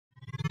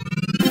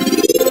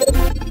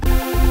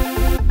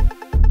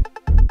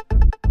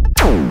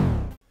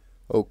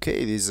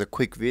Okay, this is a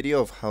quick video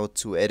of how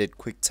to edit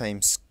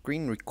QuickTime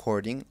screen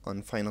recording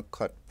on Final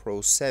Cut Pro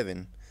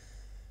 7.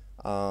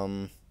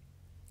 Well,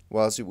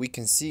 as we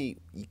can see,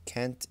 you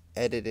can't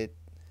edit it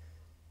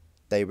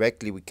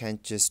directly. We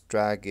can't just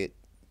drag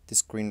the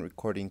screen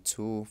recording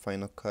to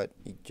Final Cut.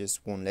 It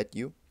just won't let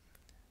you.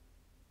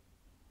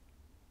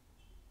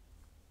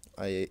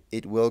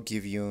 It will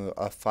give you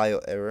a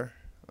file error,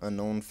 a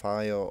known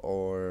file,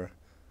 or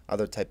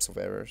other types of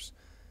errors.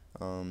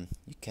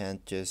 You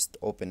can't just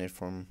open it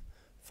from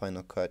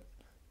Final Cut.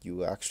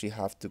 You actually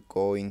have to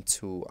go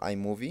into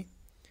iMovie,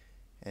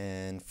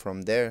 and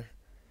from there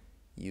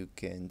you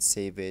can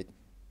save it,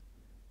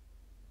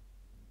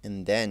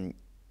 and then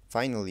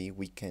finally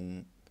we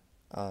can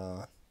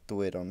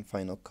do it on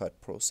Final Cut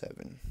Pro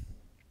 7.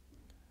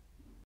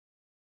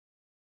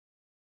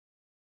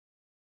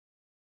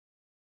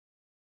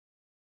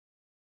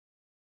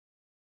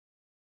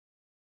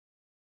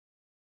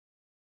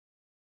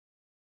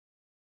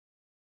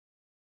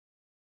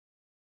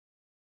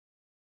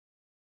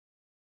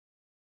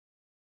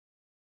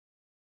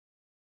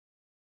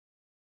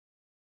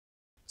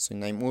 So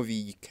in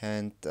iMovie you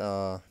can't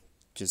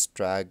just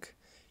drag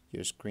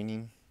your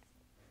screening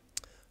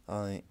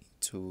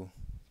to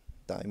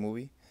the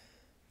iMovie.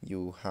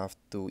 You have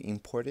to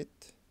import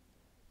it.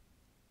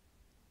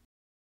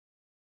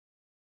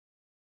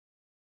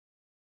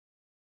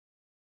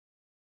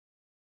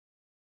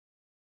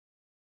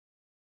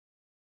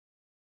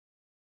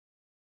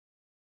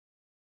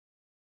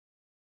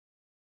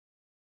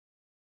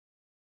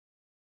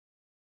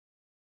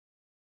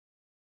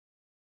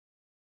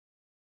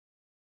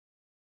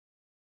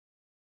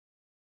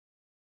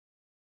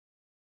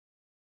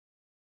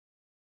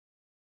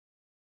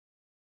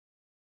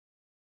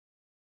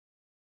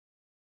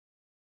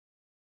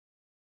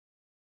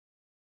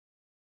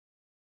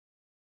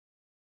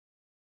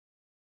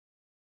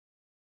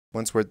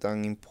 Once we're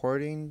done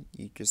importing,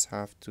 you just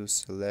have to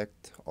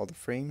select all the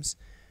frames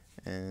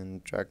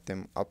and drag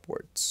them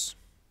upwards.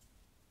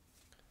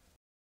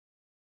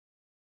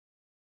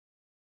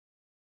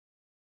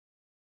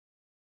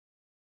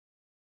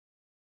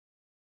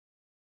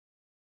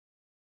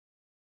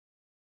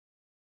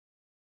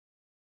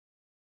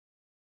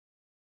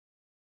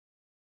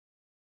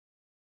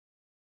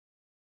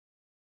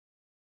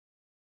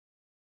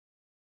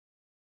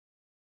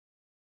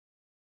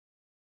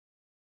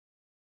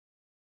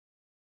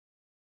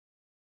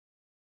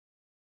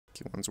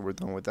 Okay, once we're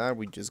done with that,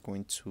 we're just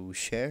going to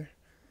share,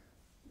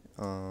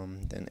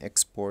 then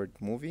export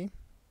movie,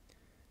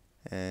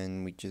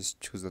 and we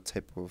just choose the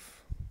type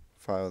of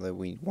file that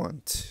we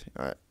want,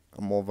 a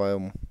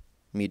mobile,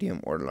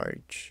 medium, or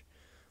large,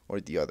 or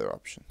the other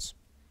options.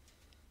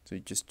 So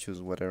you just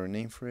choose whatever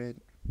name for it.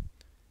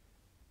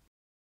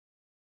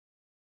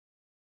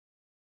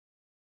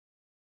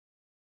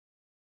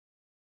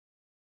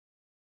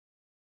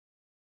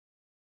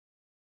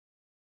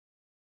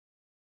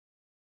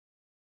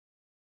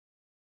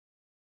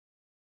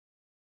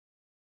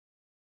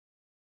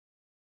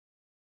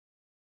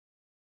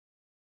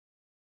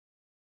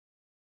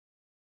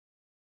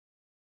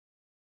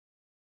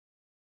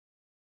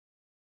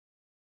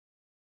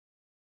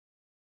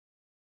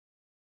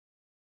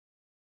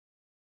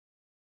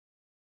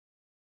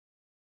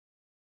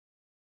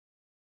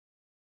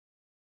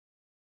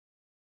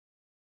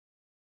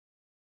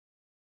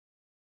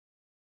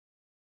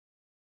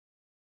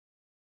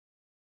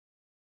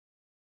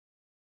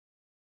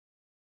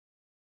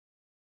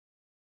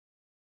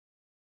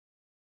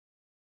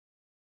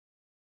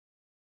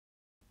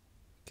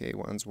 Okay,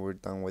 once we're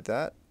done with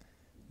that,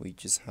 we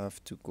just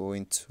have to go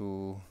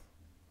into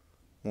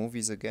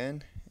movies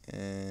again,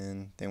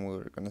 and then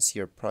we're gonna see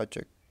our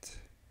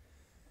project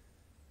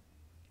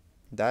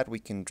that we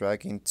can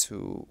drag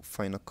into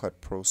Final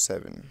Cut Pro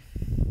 7.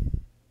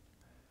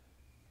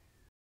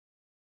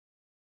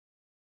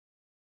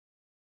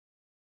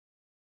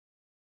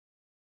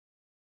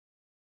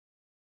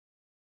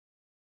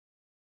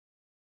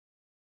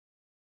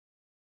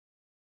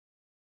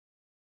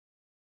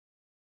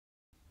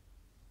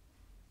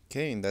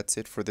 Okay, and that's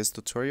it for this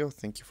tutorial.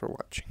 Thank you for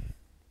watching.